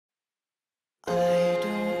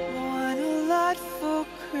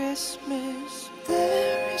Christmas.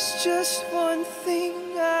 There is just one thing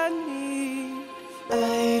I need.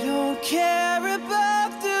 I don't care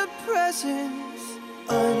about the presents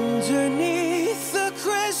underneath the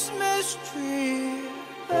Christmas tree.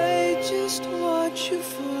 I just want you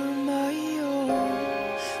for my own,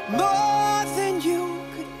 more than you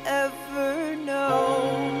could ever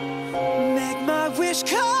know. Make my wish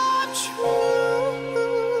come true.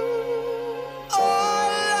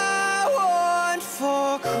 All I want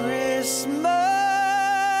for Christmas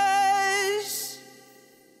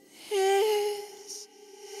is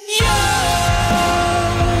you.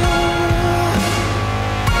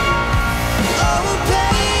 Oh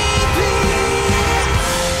baby,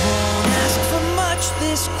 I won't ask for much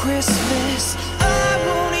this Christmas. I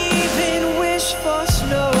won't even wish for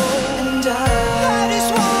snow. And I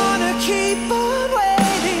just wanna keep on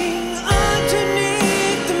waiting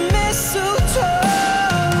underneath the mistletoe.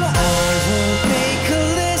 I won't make a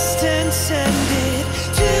list and send it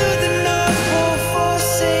to the North Pole for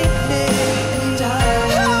Saint Nick. And I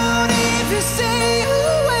won't even say a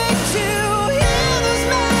word to hear those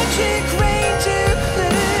magic reindeer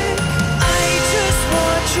click. I just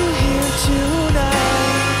want you here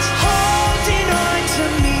tonight, holding on to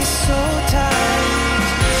me so tight.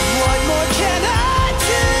 What more can I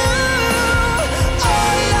do?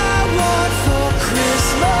 All I want for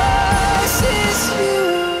Christmas is you.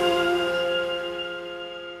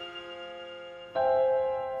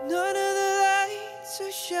 None of the lights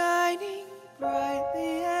are shining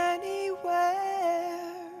brightly anywhere,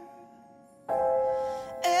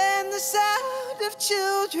 and the sound of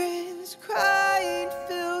children's crying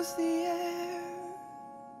fills the air.